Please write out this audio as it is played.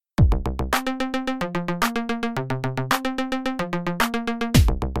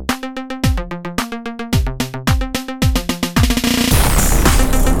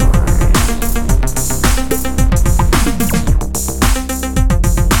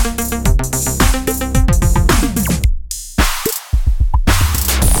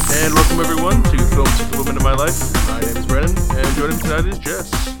and tonight is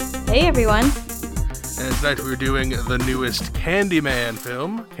Jess. Hey everyone. And tonight we're doing the newest Candyman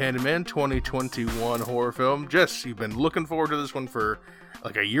film, Candyman 2021 horror film. Jess, you've been looking forward to this one for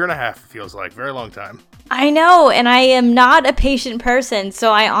like a year and a half, it feels like. Very long time. I know, and I am not a patient person,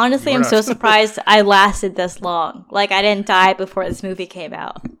 so I honestly am so surprised I lasted this long. Like, I didn't die before this movie came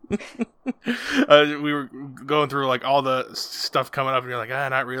out. We were going through like all the stuff coming up and you're like,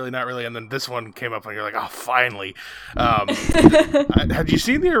 not really, and then this one came up and you're like, oh, finally. Have you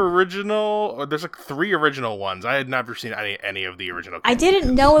seen the original? There's like 3 original ones. I had never seen any of the original. I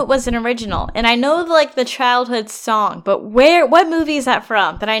didn't know it was an original, and I know like the childhood song, but what movie is that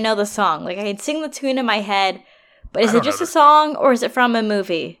from that I know the song? Like, I can sing the tune in my head, but is it just a song or is it from a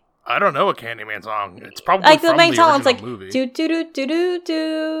movie? I don't know a Candyman song. It's probably like from the main song. It's like movie. do do do do do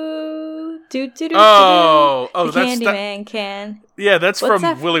do do do do. Oh, the that's Candyman can. Yeah, that's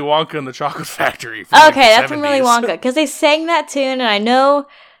from Willy Wonka and the Chocolate Factory. Okay, that's from Willy Wonka because they sang that tune, and I know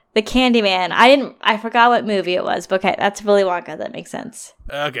the Candyman. I forgot what movie it was, but okay, that's Willy Wonka. That makes sense.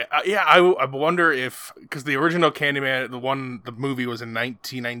 Okay, I wonder if, because the original Candyman, the movie was in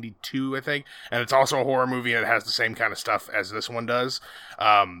 1992, I think, and it's also a horror movie, and it has the same kind of stuff as this one does,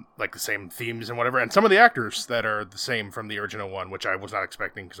 like the same themes and whatever, and some of the actors that are the same from the original one, which I was not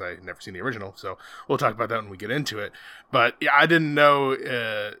expecting because I had never seen the original, so we'll talk about that when we get into it. But yeah, I didn't know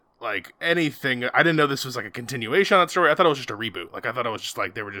like anything. I didn't know this was like a continuation on that story. I thought it was just a reboot. Like, I thought it was just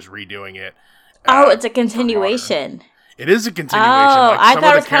like they were just redoing it. It's a continuation. It is a continuation. Oh, like, I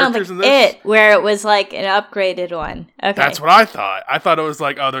thought it was kind of like It, where it was like an upgraded one. Okay, that's what I thought. I thought it was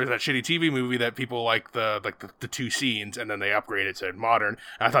like, oh, there's that shitty TV movie that people like the 2 scenes, and then they upgrade it to modern.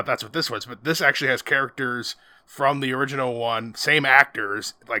 And I thought that's what this was, but this actually has characters from the original one, same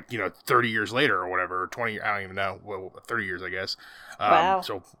actors, like 30 years later or whatever, 20. I don't even know. Well, 30 years, I guess. Wow.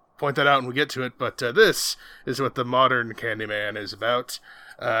 So point that out when we get to it. But this is what the modern Candyman is about.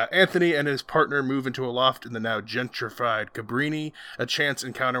 Anthony and his partner move into a loft in the now gentrified Cabrini. A chance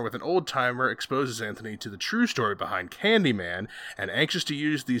encounter with an old-timer exposes Anthony to the true story behind Candyman, and anxious to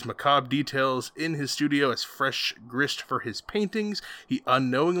use these macabre details in his studio as fresh grist for his paintings, he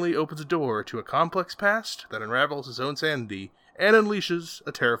unknowingly opens a door to a complex past that unravels his own sanity and unleashes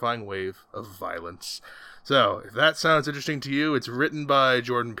a terrifying wave of violence. So, if that sounds interesting to you, it's written by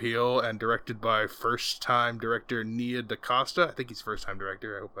Jordan Peele and directed by first-time director Nia DaCosta. I think he's first-time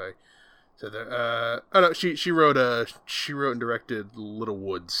director. I hope I said that. Oh no, she wrote and directed Little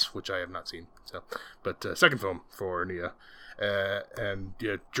Woods, which I have not seen. So, but second film for Nia. And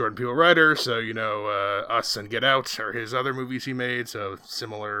yeah, Jordan Peele writer, so Us and Get Out are his other movies he made. So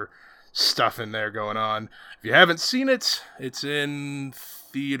similar stuff in there going on. If you haven't seen it, it's in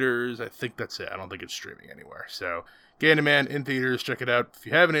theaters. I think that's it. I don't think it's streaming anywhere. So Candyman in theaters, check it out if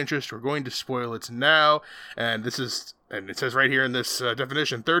you have an interest. We're going to spoil it now, and it says right here in this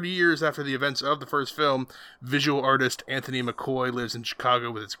definition, 30 years after the events of the first film, visual artist Anthony McCoy lives in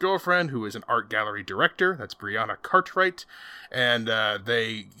Chicago with his girlfriend, who is an art gallery director. That's Brianna Cartwright. And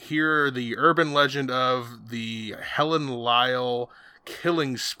they hear the urban legend of the Helen Lyle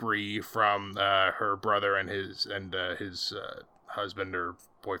killing spree from her brother and his husband or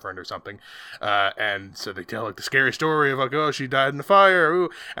boyfriend or something, and so they tell like the scary story of like, oh, she died in the fire. Ooh.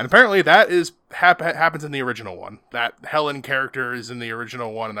 And apparently that is happens in the original one. That Helen character is in the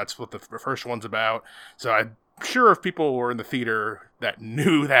original one, and that's what the first one's about. So I'm sure if people were in the theater that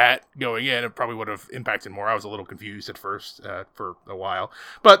knew that going in, it probably would have impacted more. I was a little confused at first for a while,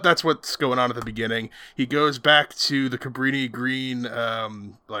 but that's what's going on at the beginning. He goes back to the Cabrini Green,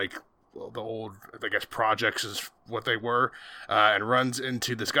 the old, I guess, projects is what they were, and runs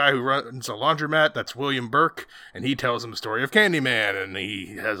into this guy who runs a laundromat. That's William Burke, and he tells him the story of Candyman, and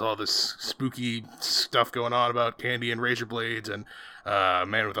he has all this spooky stuff going on about candy and razor blades, and a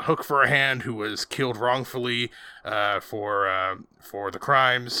man with a hook for a hand who was killed wrongfully for the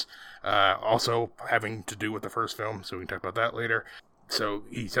crimes, also having to do with the first film, so we can talk about that later. So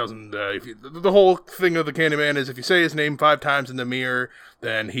he tells him the whole thing of the Candyman is if you say his name 5 times in the mirror,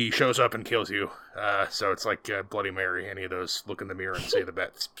 then he shows up and kills you. So it's like Bloody Mary. Any of those, look in the mirror and say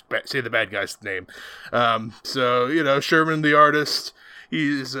the bad guy's name. So Sherman the artist,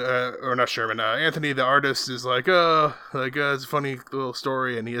 he's or not Sherman, Anthony the artist is like, it's a funny little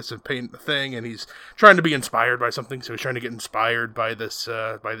story, and he has to paint the thing, and he's trying to be inspired by something, so he's trying to get inspired by this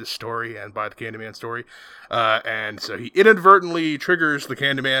story and by the Candyman story, and so he inadvertently triggers the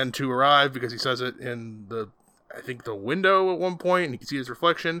Candyman to arrive because he says it in the window at one point, and you can see his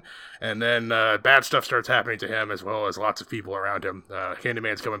reflection, and then bad stuff starts happening to him as well as lots of people around him.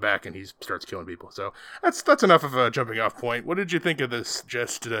 Candyman's coming back, and he starts killing people. So that's enough of a jumping off point. What did you think of this,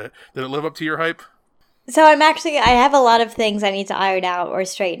 Jess? Did it live up to your hype? So I have a lot of things I need to iron out or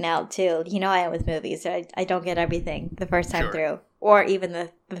straighten out too. You know I am with movies. I don't get everything the first time through, or even the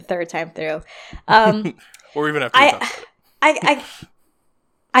third time through. Or even after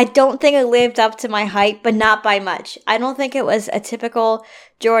I don't think it lived up to my hype, but not by much. I don't think it was a typical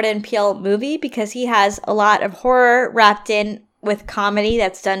Jordan Peele movie because he has a lot of horror wrapped in with comedy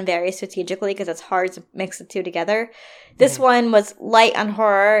that's done very strategically because it's hard to mix the two together. This one was light on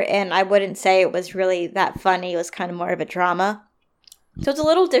horror, and I wouldn't say it was really that funny. It was kind of more of a drama. So it's a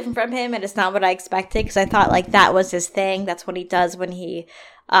little different from him, and it's not what I expected because I thought like that was his thing. That's what he does when he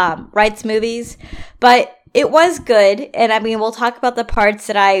writes movies. But it was good, and I mean, we'll talk about the parts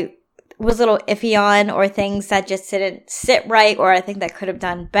that I was a little iffy on or things that just didn't sit right or I think that could have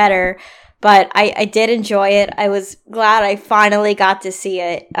done better. But I did enjoy it. I was glad I finally got to see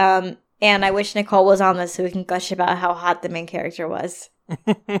it. And I wish Nicole was on this so we can gush about how hot the main character was.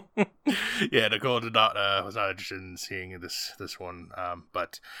 Yeah, Nicole was not interested in seeing this one.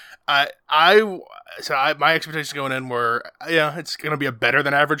 But my expectations going in were, it's going to be a better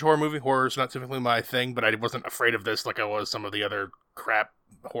than average horror movie. Horror is not typically my thing, but I wasn't afraid of this like I was some of the other crap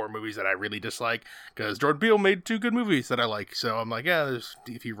horror movies that I really dislike, because Jordan Peele made 2 good movies that I like. So I'm like,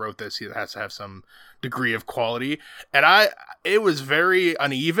 if he wrote this, he has to have some degree of quality. And it was very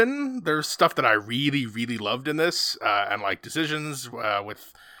uneven. There's stuff that I really, really loved in this, and like decisions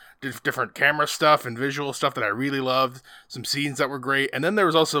with different camera stuff and visual stuff that I really loved. Some scenes that were great. And then there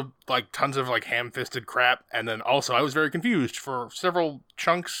was also like tons of like ham-fisted crap. And then also I was very confused for several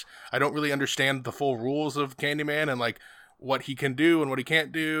chunks. I don't really understand the full rules of Candyman and like what he can do and what he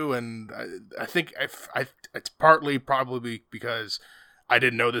can't do, and I think it's partly probably because I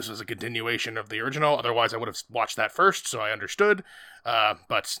didn't know this was a continuation of the original. Otherwise, I would have watched that first, so I understood.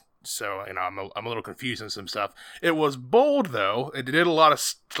 But so I'm a little confused in some stuff. It was bold though. It did a lot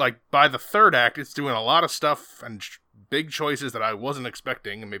of like by the third act, it's doing a lot of stuff and big choices that I wasn't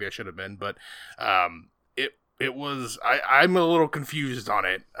expecting, and maybe I should have been. But it was. I'm a little confused on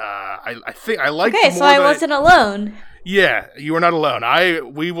it. I think I like. Okay, so I wasn't alone. Yeah, you are not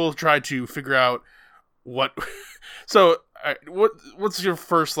alone. We will try to figure out what. So, what's your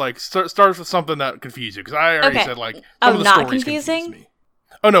first like? Starts with something that confused you, because I already said like. Not confusing. Me.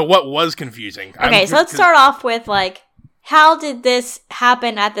 Oh no, what was confusing? Okay, so let's start off with like, how did this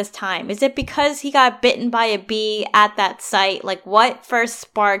happen at this time? Is it because he got bitten by a bee at that site? Like, what first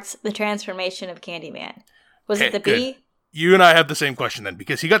sparked the transformation of Candyman? Was it the bee? You and I have the same question then,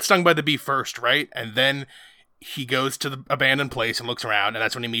 because he got stung by the bee first, right? And then he goes to the abandoned place and looks around, and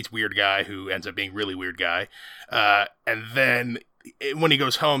that's when he meets Weird Guy, who ends up being really Weird Guy. And then when he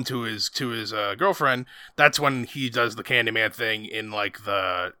goes home to his girlfriend, that's when he does the Candyman thing in like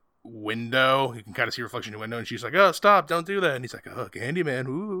the window. You can kind of see a reflection in the window, and she's like, "Oh, stop! Don't do that." And he's like, "Oh, Candyman!"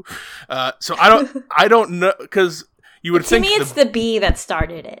 Ooh. So I don't know, because you would think to me it's the bee that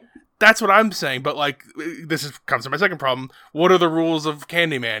started it. That's what I'm saying, but like comes to my second problem. What are the rules of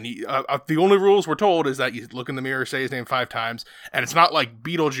Candyman? The only rules we're told is that you look in the mirror, say his name 5 times, and it's not like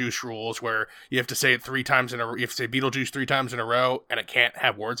Beetlejuice rules where you have to say it 3 times in a row. You have to say Beetlejuice 3 times in a row, and it can't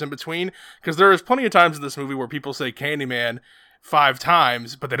have words in between. Because there is plenty of times in this movie where people say Candyman 5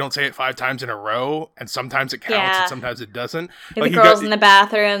 times, but they don't say it 5 times in a row, and sometimes it counts and sometimes it doesn't. Like the girls in the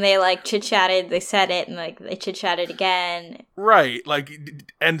bathroom, they like chit-chatted, they said it, and like they chit-chatted again. Right, like,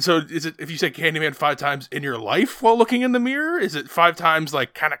 and so is it, if you say Candyman 5 times in your life while looking in the mirror, is it 5 times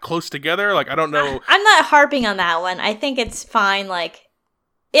like kind of close together? Like, I don't know. I'm not harping on that one. I think it's fine, like,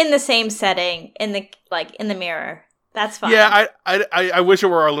 in the same setting, in the mirror. That's fine. Yeah, I wish it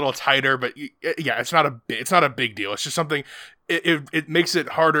were a little tighter, but yeah, it's not a big deal. It's just something. It makes it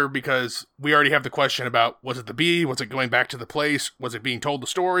harder because we already have the question about, was it the bee? Was it going back to the place? Was it being told the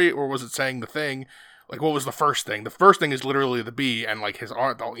story, or was it saying the thing? Like, what was the first thing? The first thing is literally the bee, and like his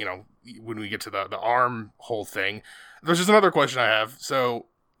arm. You know, when we get to the arm whole thing, there's just another question I have. So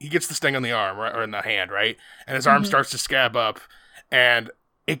he gets the sting on the arm, right, or in the hand, right, and his arm starts to scab up, and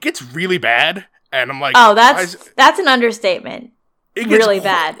it gets really bad. And I'm like, oh, that's an understatement. It gets really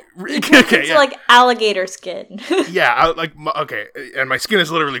bad. It's like alligator skin. Yeah, and my skin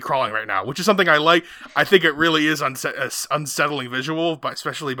is literally crawling right now, which is something I like. I think it really is unsettling visual, but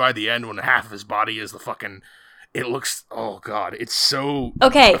especially by the end when half of his body is the fucking. It looks. Oh god, it's so.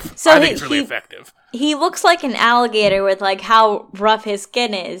 Okay, so I think it's really effective. He looks like an alligator with like how rough his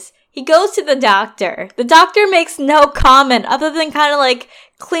skin is. He goes to the doctor. The doctor makes no comment other than kind of like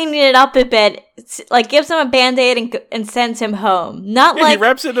cleaning it up a bit, like gives him a Band-Aid and sends him home. Not like, he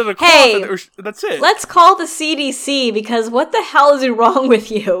wraps it in a cloth and that's it. Let's call the CDC because what the hell is wrong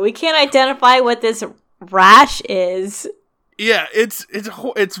with you? We can't identify what this rash is. Yeah, it's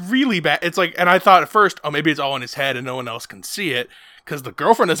really bad. It's like, and I thought at first, oh, maybe it's all in his head and no one else can see it because the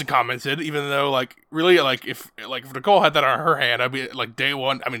girlfriend hasn't commented. Even though, like, really, like if Nicole had that on her hand, I'd be like, day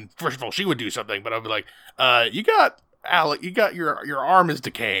one. I mean, first of all, she would do something, but I'd be like, you got Alec, you got your arm is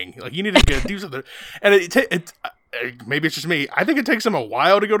decaying. Like, you need to do something. And maybe it's just me. I think it takes him a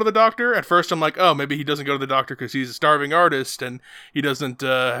while to go to the doctor. At first, I'm like, oh, maybe he doesn't go to the doctor because he's a starving artist and he doesn't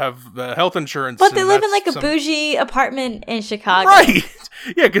have the health insurance. But they live in like a bougie apartment in Chicago, right?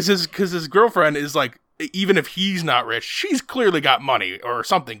 Yeah, because his girlfriend is like, even if he's not rich, she's clearly got money or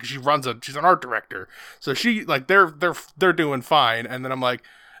something because she's an art director. So she like they're doing fine. And then I'm like,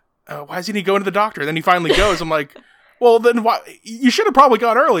 why isn't he going to the doctor? And then he finally goes. I'm like, well, then why? You should have probably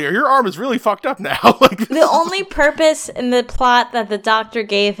gone earlier. Your arm is really fucked up now. Like, the only purpose in the plot that the doctor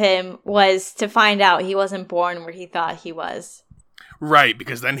gave him was to find out he wasn't born where he thought he was. Right,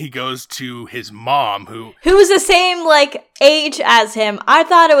 because then he goes to his mom, who's the same like age as him. I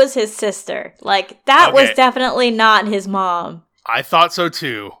thought it was his sister. Like, that was definitely not his mom. I thought so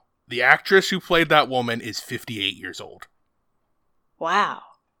too. The actress who played that woman is 58 years old. Wow.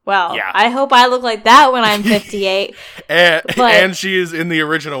 Well, yeah. I hope I look like that when I'm 58. and she is in the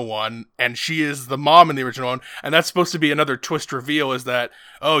original one, and she is the mom in the original one, and that's supposed to be another twist reveal, is that,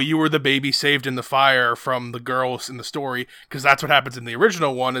 oh, you were the baby saved in the fire from the girls in the story, because that's what happens in the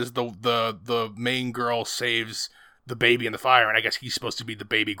original one, is the main girl saves the baby in the fire, and I guess he's supposed to be the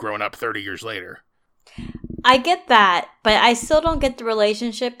baby grown up 30 years later. I get that, but I still don't get the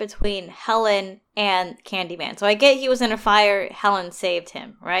relationship between Helen and Candyman. So I get he was in a fire, Helen saved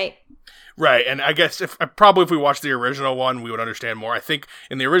him, right? Right, and I guess if we watched the original one, we would understand more. I think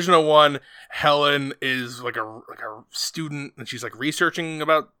in the original one, Helen is like a student, and she's like researching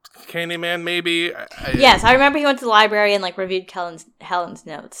about Candyman, maybe. Yes, I remember he went to the library and like reviewed Helen's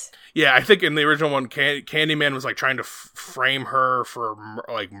notes. Yeah, I think in the original one, Candyman was like trying to frame her for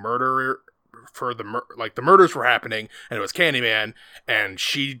like murder. For the murders were happening, and it was Candyman, and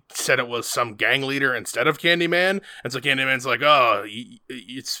she said it was some gang leader instead of Candyman, and so Candyman's like, oh,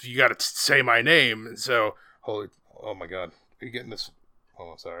 you got to say my name, and so oh my god, are you getting this?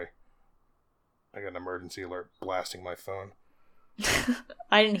 Oh, sorry, I got an emergency alert blasting my phone.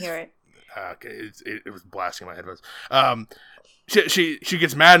 I didn't hear it. Okay, it was blasting my headphones. She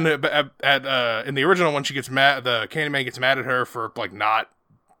gets mad at in the original one. She gets mad. The Candyman gets mad at her for like not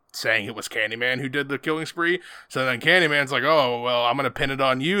saying it was Candyman who did the killing spree. So then Candyman's like, oh, well, I'm going to pin it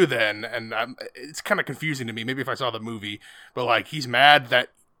on you then. And it's kind of confusing to me. Maybe if I saw the movie. But, like, he's mad that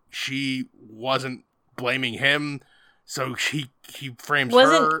she wasn't blaming him. So he frames her.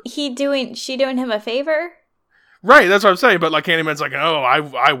 Wasn't she doing him a favor? Right, that's what I'm saying. But, like, Candyman's like, oh,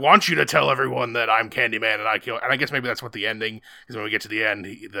 I want you to tell everyone that I'm Candyman and I kill. And I guess maybe that's what the ending, because when we get to the end,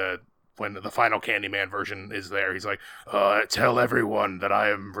 when the final Candyman version is there, he's like, tell everyone that I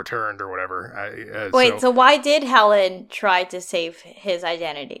am returned or whatever. Wait, so why did Helen try to save his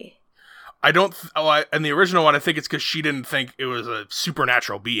identity? I don't... in the original one, I think it's because she didn't think it was a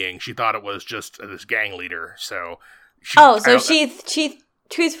supernatural being. She thought it was just this gang leader, so... She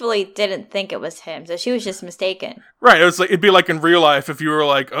truthfully didn't think it was him, so she was just mistaken. Right, it'd be like in real life if you were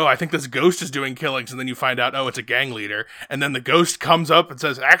like, oh, I think this ghost is doing killings, and then you find out, oh, it's a gang leader, and then the ghost comes up and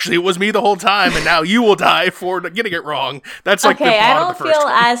says, actually, it was me the whole time, and now you will die for getting it wrong. That's like the plot I of don't the first feel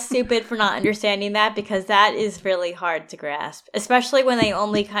one. as stupid for not understanding that, because that is really hard to grasp, especially when they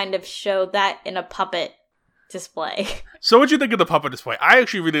only kind of showed that in a puppet display. So what'd you think of the puppet display? I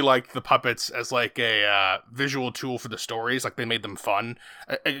actually really liked the puppets as like a visual tool for the stories. Like, they made them fun.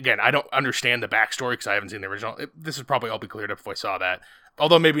 Again, I don't understand the backstory because I haven't seen the original. This would probably all be cleared up if I saw that.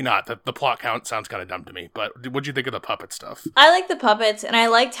 Although maybe not. The plot count sounds kind of dumb to me. But what'd you think of the puppet stuff? I like the puppets, and I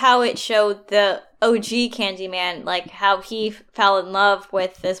liked how it showed the OG Candyman, like how he fell in love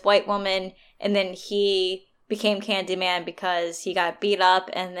with this white woman, and then he became Candyman because he got beat up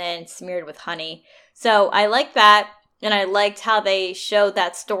and then smeared with honey. So I liked that, and I liked how they showed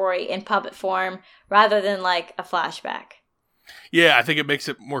that story in puppet form rather than like a flashback. Yeah, I think it makes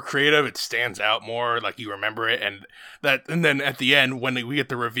it more creative. It stands out more, like you remember it, and then at the end when we get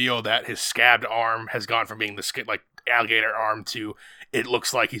the reveal that his scabbed arm has gone from being the like alligator arm to it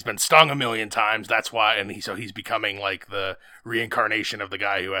looks like he's been stung 1,000,000 times. That's why, and he's becoming like the reincarnation of the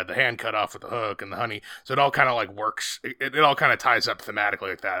guy who had the hand cut off with the hook and the honey. So it all kind of like works. It all kind of ties up thematically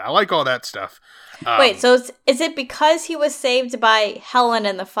like that. I like all that stuff. Wait, so is it because he was saved by Helen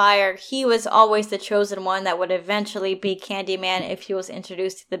in the fire? He was always the chosen one that would eventually be Candyman if he was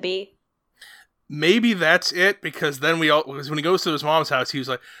introduced to the bee? Maybe that's it, because then because when he goes to his mom's house, she was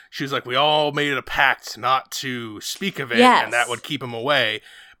like, we all made a pact not to speak of it, yes, and that would keep him away.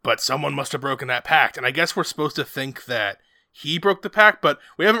 But someone must have broken that pact, and I guess we're supposed to think that he broke the pact, but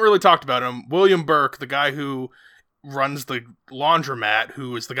we haven't really talked about him. William Burke, the guy who runs the laundromat,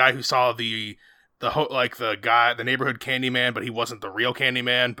 who is the guy who saw the neighborhood Candyman, but he wasn't the real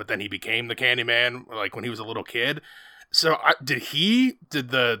Candyman, but then he became the Candyman, like when he was a little kid. So did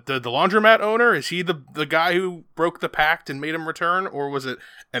the laundromat owner, is he the guy who broke the pact and made him return, or was it,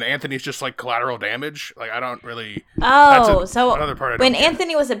 and Anthony's just like collateral damage? Like, I don't really. Oh, so another part when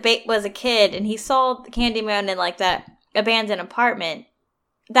Anthony was a kid and he saw the Candyman in like that abandoned apartment,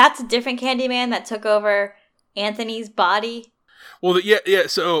 that's a different Candyman that took over Anthony's body. Well, yeah.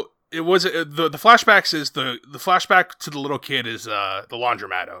 So it was the flashbacks is the flashback to the little kid is the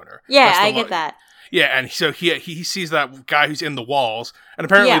laundromat owner. Yeah, I get that. Yeah, and so he sees that guy who's in the walls, and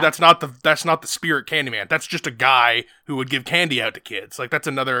apparently that's not the spirit Candyman. That's just a guy who would give candy out to kids. Like, that's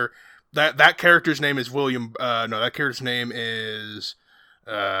another that character's name is William. That character's name is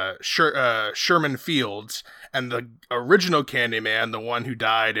Sherman Fields, and the original Candyman, the one who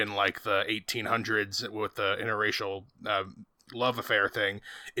died in like the 1800s with the interracial love affair thing,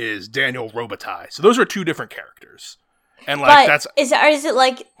 is Daniel Robitaille. So those are two different characters. And like, but is it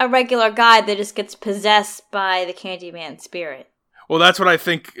like a regular guy that just gets possessed by the Candyman spirit? Well, that's what I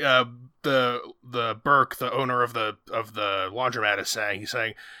think. The Burke, the owner of the laundromat, is saying. He's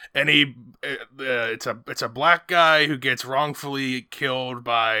saying, it's a black guy who gets wrongfully killed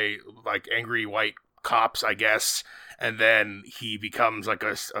by like angry white cops, I guess, and then he becomes like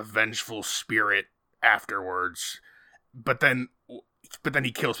a vengeful spirit afterwards. But then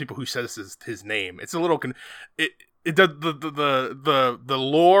he kills people who says his name. It's a little the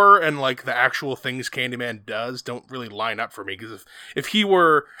lore and like the actual things Candyman does don't really line up for me, because if he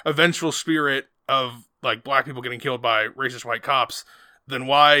were a vengeful spirit of like black people getting killed by racist white cops, then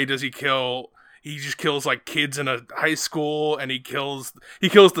why does he just kills like kids in a high school, and he kills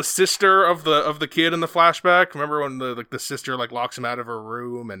the sister of the kid in the flashback. Remember when the sister like locks him out of her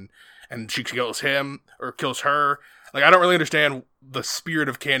room and she kills him or kills her? Like, I don't really understand the spirit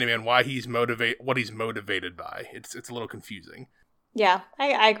of Candyman, what he's motivated by. It's a little confusing. Yeah,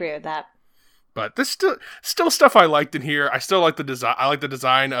 I agree with that. But there's still stuff I liked in here. I still like the design. I like the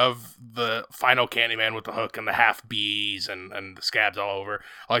design of the final Candyman with the hook and the half bees and the scabs all over.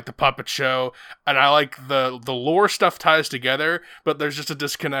 I like the puppet show, and I like the lore stuff ties together. But there's just a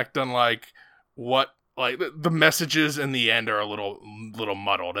disconnect on like what. Like, the messages in the end are a little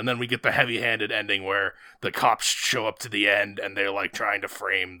muddled, and then we get the heavy-handed ending where the cops show up to the end, and they're, like, trying to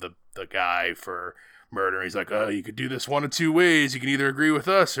frame the guy for murder. He's like, oh, you could do this one of two ways. You can either agree with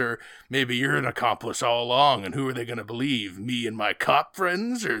us, or maybe you're an accomplice all along, and who are they going to believe? Me and my cop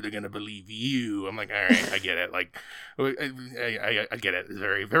friends, or are they going to believe you? I'm like, all right, I get it. Like, I get it. It's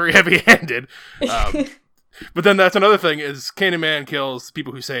very, very heavy-handed. But then that's another thing is Candyman kills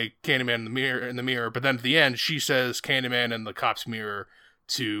people who say Candyman in the mirror, but then at the end she says Candyman in the cop's mirror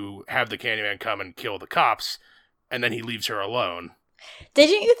to have the Candyman come and kill the cops, and then he leaves her alone.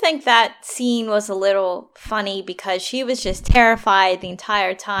 Didn't you think that scene was a little funny because she was just terrified the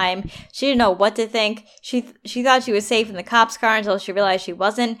entire time? She didn't know what to think. She thought she was safe in the cop's car until she realized she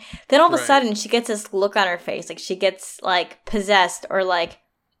wasn't. Then all of a sudden she gets this look on her face, like she gets like possessed, or like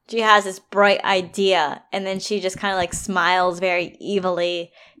she has this bright idea, and then she just kind of like smiles very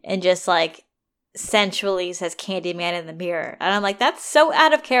evilly and just like sensually says Candyman in the mirror. And I'm like, that's so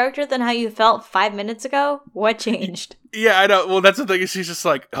out of character than how you felt 5 minutes ago. What changed? Yeah, I know. Well, that's the thing, is she's just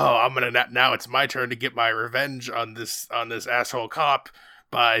like, oh, I'm gonna now it's my turn to get my revenge on this asshole cop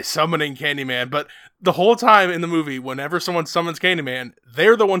by summoning Candyman. But the whole time in the movie, whenever someone summons Candyman,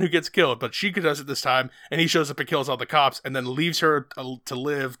 they're the one who gets killed. But she does it this time, and he shows up and kills all the cops, and then leaves her to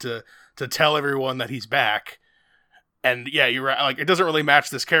live to tell everyone that he's back. And yeah, you're right. Like, it doesn't really match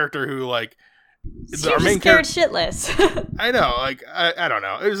this character who, like, our main character shitless. I know. Like, I don't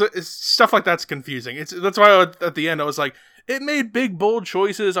know. It's stuff like that's confusing. That's why at the end I was like, it made big, bold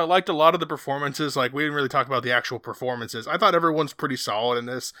choices. I liked a lot of the performances. Like, we didn't really talk about the actual performances. I thought everyone's pretty solid in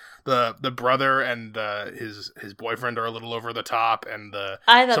this. The brother and his boyfriend are a little over the top, and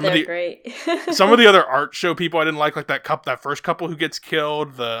I thought they were great. Some of the other art show people I didn't like that first couple who gets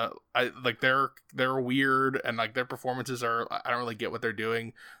killed. They're weird, and like their performances I don't really get what they're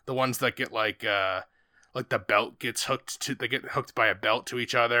doing. The ones that get like the belt gets they get hooked by a belt to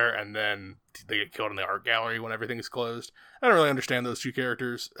each other, and then they get killed in the art gallery when everything's closed. I don't really understand those two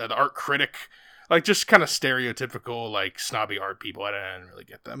characters. The art critic, like, just kind of stereotypical, like, snobby art people. I didn't really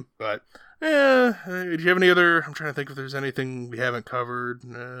get them. But, do you have any other? I'm trying to think if there's anything we haven't covered.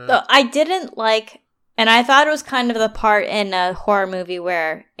 So I didn't like, and I thought it was kind of the part in a horror movie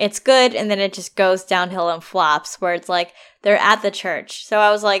where it's good and then it just goes downhill and flops, where it's like they're at the church. So I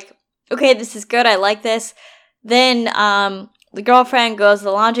was like, okay, this is good. I like this. Then the girlfriend goes to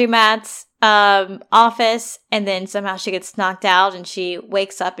the laundromat's office, and then somehow she gets knocked out, and she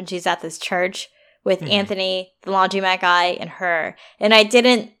wakes up and she's at this church with Anthony, the laundromat guy, and her. And I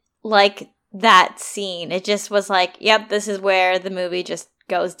didn't like that scene. It just was like, yep, this is where the movie just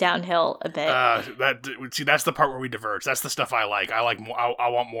goes downhill a bit. That's the part where we diverge. That's the stuff I like. I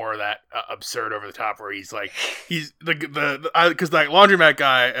want more of that absurd, over the top, where he's because the laundromat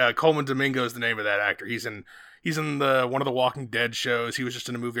guy, Coleman Domingo is the name of that actor. He's in the one of the Walking Dead shows. He was just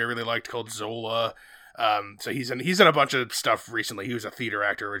in a movie I really liked called Zola. So he's in a bunch of stuff recently. He was a theater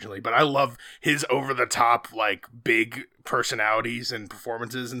actor originally, but I love his over the top, like, big personalities and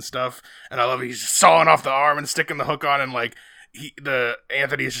performances and stuff. And I love he's just sawing off the arm and sticking the hook on, and like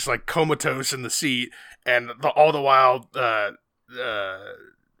Anthony is just like comatose in the seat, and all the while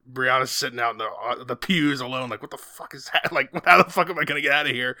Brianna's sitting out in the pews alone, like, what the fuck is that? Like, how the fuck am I gonna get out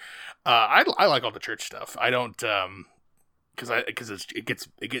of here? I like all the church stuff. I don't because I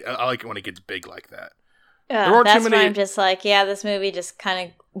like it when it gets big like that. That's why I'm just like, yeah, this movie just kind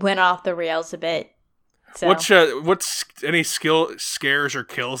of went off the rails a bit. So. What's any scares or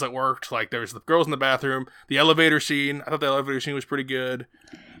kills that worked? Like, there was the girls in the bathroom, the elevator scene. I thought the elevator scene was pretty good.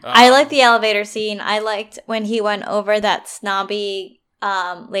 I liked the elevator scene. I liked when he went over that snobby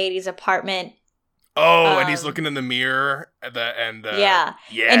lady's apartment. Oh, and he's looking in the mirror and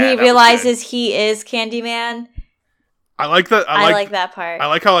and he realizes he is Candyman. I like that. I like that part. I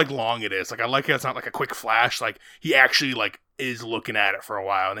like how, like, long it is. Like, I like how it's not like a quick flash. Like, he actually, like, is looking at it for a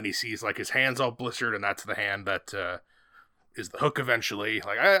while, and then he sees, like, his hands all blistered, and that's the hand that is the hook eventually.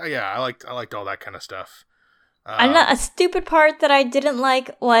 Like, I liked all that kind of stuff. A stupid part that I didn't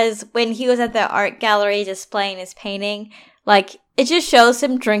like was when he was at the art gallery displaying his painting. Like, it just shows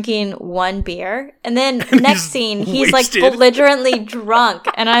him drinking one beer, and then next scene he's wasted. Like belligerently drunk,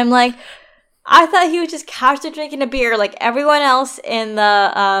 and I'm like, I thought he was just casually drinking a beer like everyone else in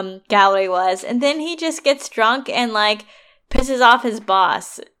the gallery was, and then he just gets drunk and, like, pisses off his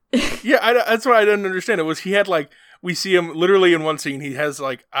boss. Yeah, that's what I didn't understand. It was he had, like, we see him literally in one scene, he has,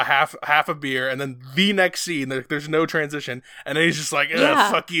 like, a half a beer, and then the next scene, there's no transition, and then he's just like,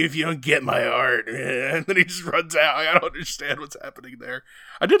 fuck you if you don't get my art, and then he just runs out. I don't understand what's happening there.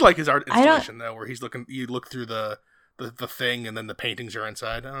 I did like his art installation, though, where he's looking, you look through the thing, and then the paintings are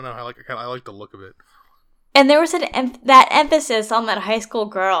inside. I don't know, I like the look of it. And there was that emphasis on that high school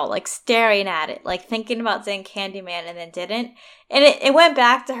girl, like, staring at it, like, thinking about saying Candyman and then didn't. And it went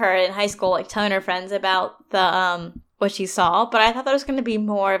back to her in high school, like, telling her friends about the what she saw. But I thought there was going to be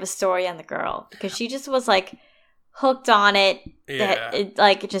more of a story on the girl, because she just was, like, hooked on it. Yeah.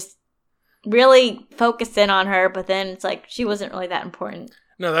 It just really focused in on her, but then it's like she wasn't really that important.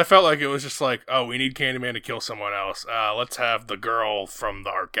 No, that felt like it was just like, oh, we need Candyman to kill someone else. Let's have the girl from the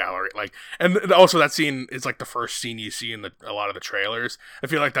art gallery. Like, and also that scene is like the first scene you see in a lot of the trailers. I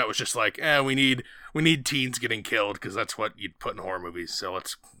feel like that was just like, we need teens getting killed, because that's what you'd put in horror movies. So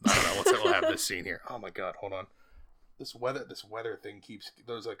let's have this scene here. Oh my god, hold on. This weather thing keeps,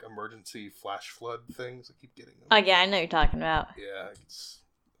 those, like, emergency flash flood things, I keep getting them. Oh yeah, I know what you're talking about. Yeah,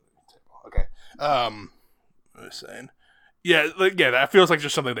 okay. What was I saying? Yeah, that feels like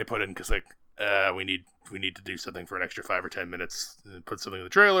just something they put in because, like, we need to do something for an extra 5 or 10 minutes. Put something in the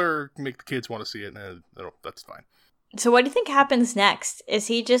trailer, make the kids want to see it, and that's fine. So what do you think happens next? Is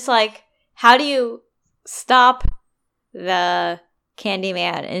he just like, how do you stop the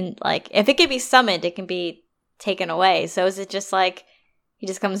Candyman? And, like, if it can be summoned, it can be taken away. So is it just like he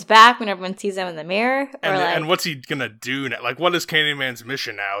just comes back when everyone sees him in the mirror? And what's he gonna do now? Like, what is Candyman's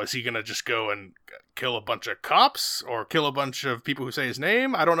mission now? Is he gonna just go and kill a bunch of cops or kill a bunch of people who say his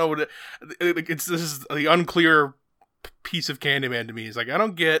name? I don't know what this is the unclear piece of Candyman to me. Is like, I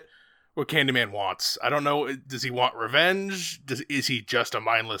don't get what Candyman wants. I don't know. Does he want revenge? Is he just a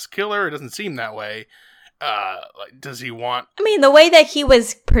mindless killer? It doesn't seem that way. Does he want? I mean, the way that he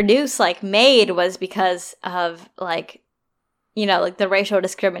was produced, like, made, was because of, like, you know, like, the racial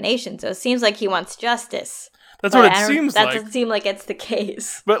discrimination. So it seems like he wants justice. That's what it seems like. That doesn't seem like it's the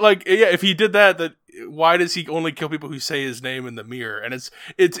case. But, like, yeah, if he did that, why does he only kill people who say his name in the mirror? And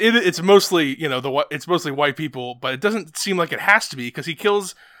it's mostly, you know, it's mostly white people, but it doesn't seem like it has to be, because he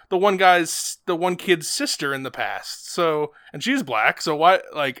kills the one kid's sister in the past. So, and she's black. So why,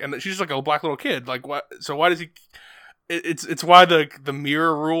 like, and she's like a black little kid. Like, what? So why does he? It's why the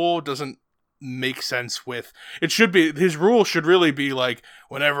mirror rule doesn't make sense with. It should be, his rule should really be like,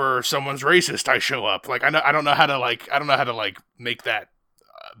 whenever someone's racist, I show up. Like, I don't know how to make that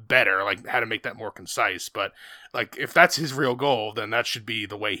better, like how to make that more concise. But, like, if that's his real goal, then that should be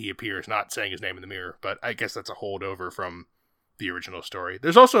the way he appears, not saying his name in the mirror. But I guess that's a holdover from the original story.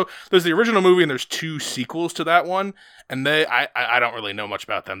 There's the original movie and there's 2 sequels to that one, and I don't really know much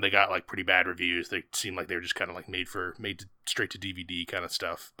about them. They got like pretty bad reviews. They seem like they were just kind of like made straight to DVD kind of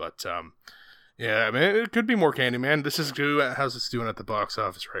stuff. But yeah, I mean, it could be more Candyman. How's this doing at the box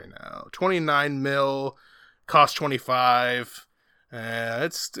office right now? 29 mil, cost 25.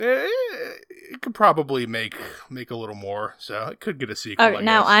 It could probably make a little more, so it could get a sequel. Oh,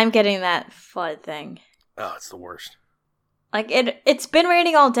 now I'm getting that flood thing. Oh, it's the worst. Like it's been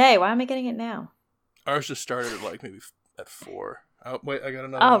raining all day. Why am I getting it now? Ours just started at like maybe at 4. Oh wait, I got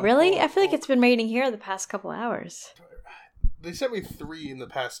another. Oh one. really? I feel like it's been raining here the past couple hours. They sent me 3 in the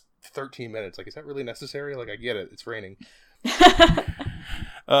past 13 minutes. Like, is that really necessary? Like, I get it. It's raining.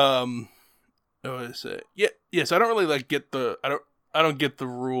 What is it? Yeah. So I don't really like get the. I don't get the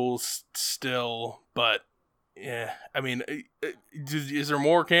rules still, but yeah, I mean, is there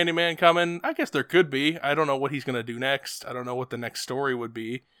more Candyman coming? I guess there could be. I don't know what he's going to do next. I don't know what the next story would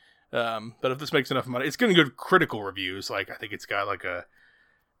be. But if this makes enough money, it's getting good critical reviews. Like, I think it's got like a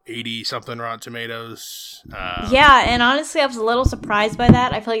 80-something Rotten Tomatoes. Yeah, and honestly, I was a little surprised by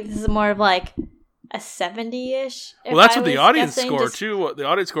that. I feel like this is more of like a 70-ish. Well, that's what the audience score, too. The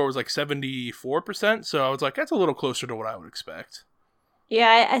audience score was like 74%, so I was like, that's a little closer to what I would expect.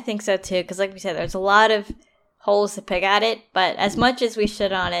 Yeah, I think so too, because like we said, there's a lot of holes to pick at it, but as much as we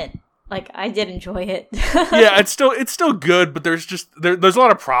shit on it, like, I did enjoy it. Yeah, it's still good, but there's a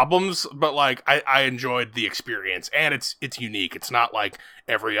lot of problems, but like, I enjoyed the experience, and it's unique. It's not like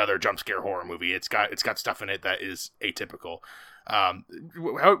every other jump scare horror movie. It's got stuff in it that is atypical. I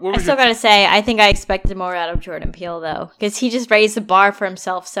still gotta say, I think I expected more out of Jordan Peele, though, because he just raised the bar for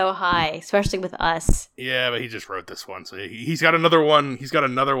himself so high, especially with Us. Yeah, but he just wrote this one, so he's got another one. He's got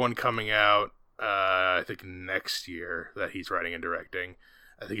another one coming out, I think next year, that he's writing and directing.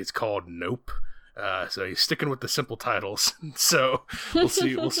 I think it's called Nope. So he's sticking with the simple titles. So we'll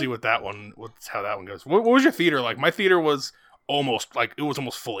see how that one goes. What was your theater like? My theater was almost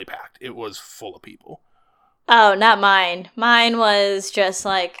fully packed. It was full of people. Oh, not mine. Mine was just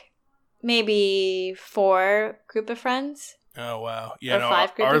like maybe 4 group of friends. Oh wow, yeah. No,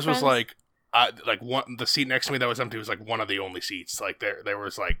 5 group ours of was friends? like one. The seat next to me that was empty was like one of the only seats. Like there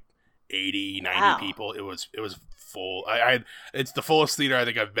was like 80, 90 Wow. people. It was full. It's the fullest theater I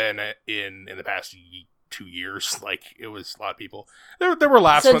think I've been in the past 2 years. Like, it was a lot of people. There were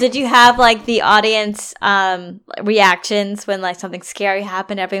laughs. So did you have like the audience reactions when like something scary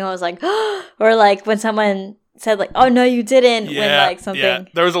happened? Everyone was like, or like when someone said like, "Oh no, you didn't." Yeah, when like something. Yeah.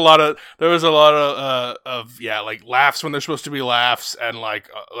 There was a lot of like laughs when there's supposed to be laughs, and like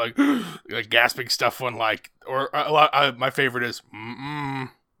gasping stuff when like, or a lot. My favorite is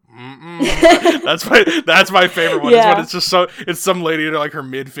that's my favorite one. Yeah. It's when it's just it's some lady in like her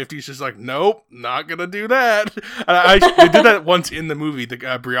mid-50s just like, nope, not gonna do that. They did that once in the movie. The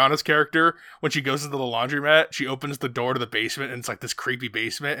Brianna's character, when she goes into the laundromat, she opens the door to the basement, and it's like this creepy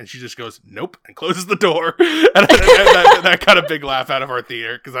basement, and she just goes nope and closes the door. And that got a big laugh out of our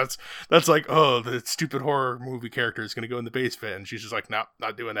theater, because that's like, oh, the stupid horror movie character is gonna go in the basement, and she's just like, no,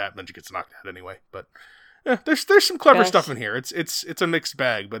 not doing that. And then she gets knocked out anyway. But yeah, there's some clever stuff in here. It's a mixed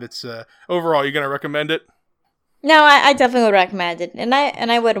bag, but it's overall, you gonna recommend it? No, I definitely would recommend it, and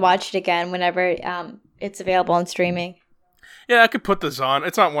I would watch it again whenever it's available on streaming. Yeah, I could put this on.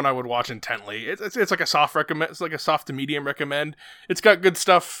 It's not one I would watch intently. It's like a soft recommend. It's like a soft to medium recommend. It's got good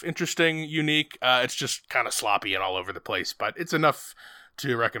stuff, interesting, unique. It's just kind of sloppy and all over the place, but it's enough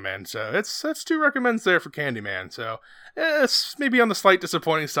to recommend. So that's 2 recommends there for Candyman. So it's maybe on the slight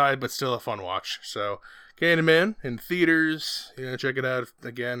disappointing side, but still a fun watch. So Candyman in theaters, check it out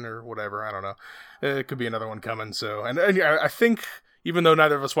again or whatever. I don't know. It could be another one coming. So, and I think, even though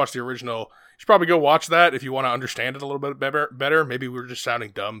neither of us watched the original, you should probably go watch that if you want to understand it a little bit better. Maybe we were just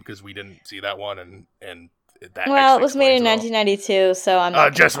sounding dumb because we didn't see that one, and that. Well, it was made in 1992, so I'm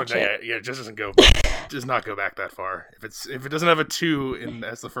not Jess doesn't go. Does not go back that far. If it doesn't have a 2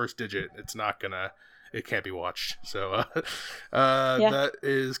 as the first digit, it's not gonna. It can't be watched. So that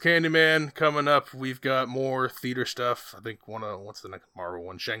is Candyman coming up. We've got more theater stuff. I think what's the next Marvel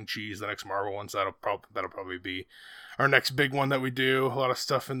one? Shang-Chi's the next Marvel one. So that'll probably be our next big one that we do. A lot of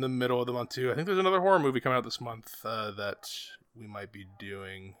stuff in the middle of the month too. I think there's another horror movie coming out this month that we might be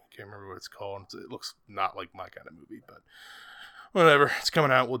doing. Can't remember what it's called. It looks not like my kind of movie, but whatever. It's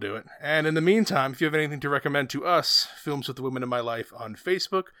coming out. We'll do it. And in the meantime, if you have anything to recommend to us, Films with the Women in My Life on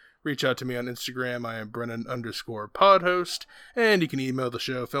Facebook, reach out to me on Instagram. I am Brennan_podhost. And you can email the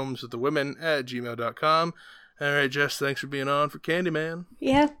show, filmswiththewomen@gmail.com. All right, Jess, thanks for being on for Candyman.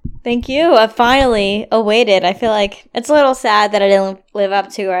 Yeah, thank you. I finally awaited. I feel like it's a little sad that I didn't live up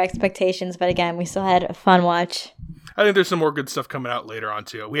to our expectations, but again, we still had a fun watch. I think there's some more good stuff coming out later on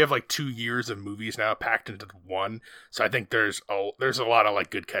too. We have like 2 years of movies now packed into one, so I think there's a lot of like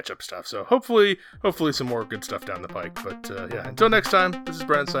good catch up stuff. So hopefully some more good stuff down the pike. But yeah, until next time, this is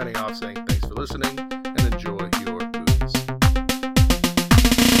Brent signing off, saying thanks for listening and enjoy your movies.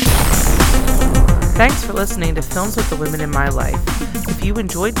 Thanks for listening to Films with the Women in My Life. If you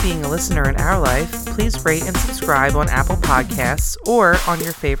enjoyed being a listener in our life, please rate and subscribe on Apple Podcasts or on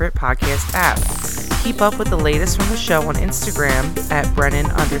your favorite podcast app. Keep up with the latest from the show on Instagram at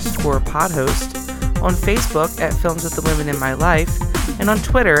Brennan_podhost, on Facebook at Films with the Women in My Life, and on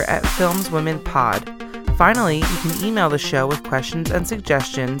Twitter at FilmsWomenPod. Finally, you can email the show with questions and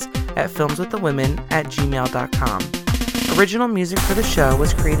suggestions at filmswiththewomen@gmail.com. Original music for the show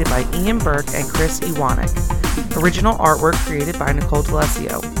was created by Ian Burke and Chris Iwanek. Original artwork created by Nicole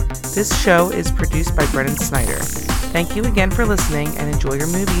D'Alessio. This show is produced by Brennan Snyder. Thank you again for listening and enjoy your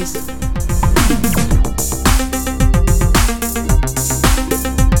movies.